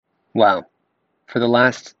Wow. For the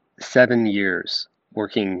last 7 years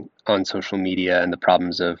working on social media and the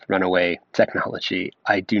problems of runaway technology,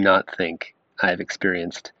 I do not think I've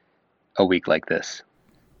experienced a week like this.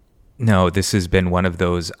 No, this has been one of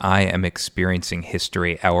those I am experiencing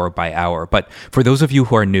history hour by hour. But for those of you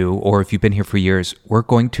who are new, or if you've been here for years, we're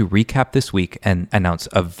going to recap this week and announce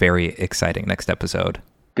a very exciting next episode.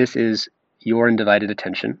 This is Your Undivided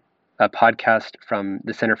Attention, a podcast from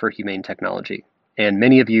the Center for Humane Technology. And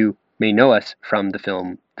many of you may know us from the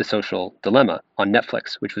film The Social Dilemma on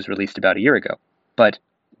Netflix, which was released about a year ago. But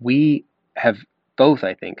we have both,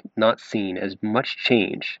 I think, not seen as much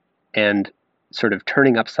change and sort of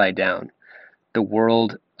turning upside down the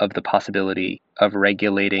world of the possibility of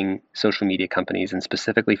regulating social media companies, and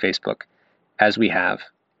specifically Facebook, as we have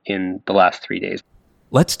in the last 3 days.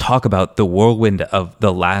 Let's talk about the whirlwind of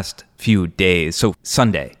the last few days. So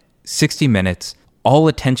Sunday, 60 Minutes, all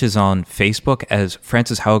attention's on Facebook as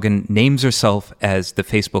Frances Haugen names herself as the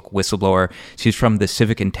Facebook whistleblower. She's from the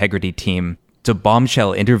Civic Integrity team. It's a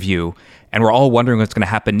bombshell interview, and we're all wondering what's going to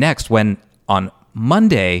happen next when on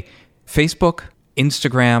Monday, Facebook,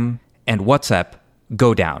 Instagram, and WhatsApp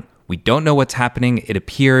go down. We don't know what's happening. It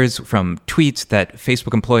appears from tweets that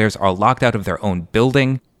Facebook employees are locked out of their own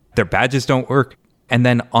building. Their badges don't work. And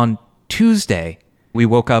then on Tuesday, we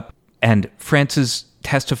woke up and Frances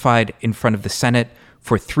testified in front of the Senate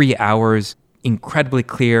for 3 hours, incredibly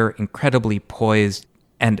clear, incredibly poised.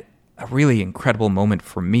 And a really incredible moment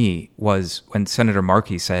for me was when Senator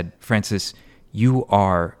Markey said, "Frances, you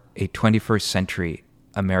are a 21st century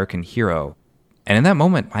American hero." And in that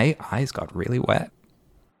moment, my eyes got really wet.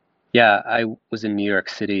 Yeah, I was in New York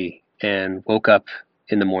City and woke up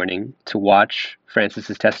in the morning to watch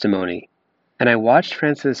Frances's testimony. And I watched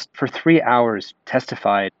Frances for 3 hours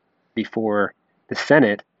testify before the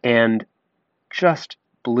Senate and just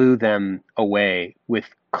blew them away with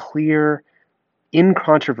clear,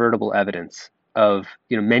 incontrovertible evidence of,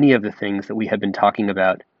 many of the things that we have been talking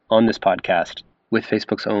about on this podcast, with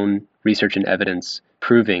Facebook's own research and evidence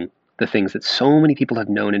proving the things that so many people have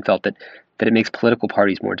known and felt, that it makes political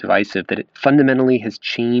parties more divisive, that it fundamentally has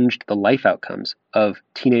changed the life outcomes of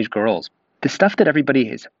teenage girls. The stuff that everybody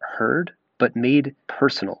has heard, but made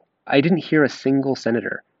personal. I didn't hear a single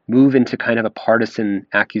senator move into kind of a partisan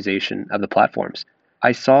accusation of the platforms.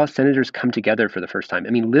 I saw senators come together for the first time. I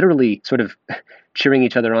mean, literally sort of cheering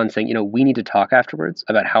each other on, saying, we need to talk afterwards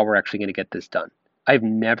about how we're actually going to get this done. I've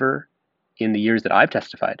never, in the years that I've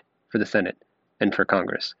testified for the Senate and for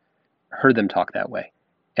Congress, heard them talk that way.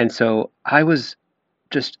 And so I was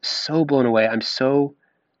just so blown away.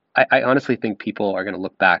 I honestly think people are going to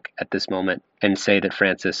look back at this moment and say that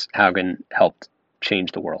Frances Haugen helped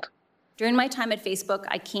change the world. During my time at Facebook,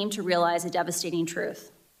 I came to realize a devastating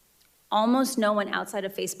truth. Almost no one outside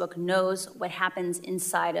of Facebook knows what happens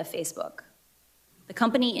inside of Facebook. The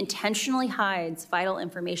company intentionally hides vital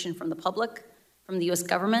information from the public, from the US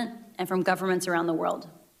government, and from governments around the world.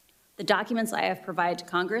 The documents I have provided to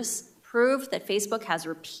Congress prove that Facebook has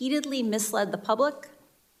repeatedly misled the public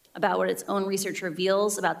about what its own research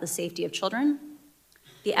reveals about the safety of children,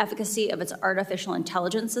 the efficacy of its artificial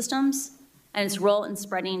intelligence systems, and its role in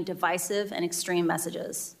spreading divisive and extreme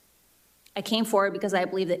messages. I came forward because I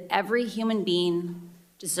believe that every human being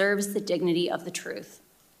deserves the dignity of the truth.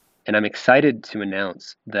 And I'm excited to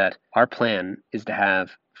announce that our plan is to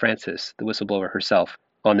have Frances, the whistleblower herself,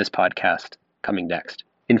 on this podcast coming next.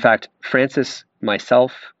 In fact, Frances,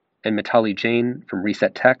 myself, and Mitali Jain from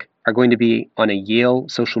Reset Tech are going to be on a Yale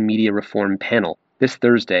social media reform panel this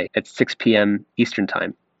Thursday at 6 p.m. Eastern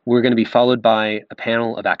Time. We're going to be followed by a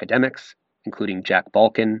panel of academics, including Jack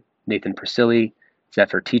Balkin, Nathan Persily,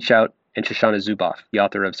 Zephyr Teachout, and Shoshana Zuboff, the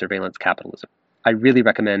author of Surveillance Capitalism. I really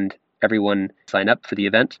recommend everyone sign up for the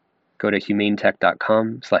event. Go to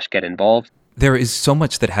humanetech.com/get-involved. There is so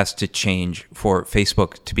much that has to change for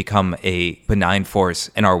Facebook to become a benign force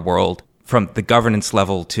in our world, from the governance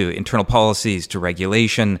level to internal policies to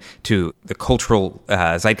regulation to the cultural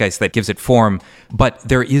zeitgeist that gives it form. But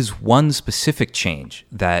there is one specific change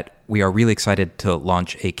that we are really excited to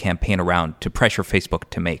launch a campaign around to pressure Facebook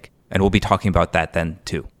to make. And we'll be talking about that then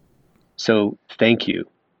too. So thank you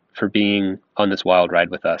for being on this wild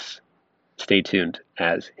ride with us. Stay tuned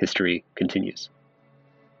as history continues.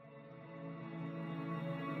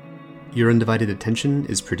 Your Undivided Attention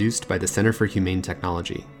is produced by the Center for Humane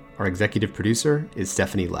Technology. Our executive producer is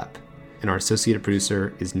Stephanie Lepp, and our associate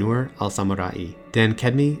producer is Noor Al-Samurai. Dan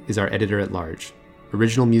Kedmi is our editor-at-large.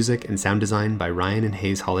 Original music and sound design by Ryan and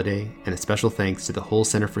Hayes Holiday, and a special thanks to the whole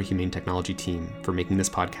Center for Humane Technology team for making this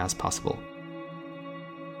podcast possible.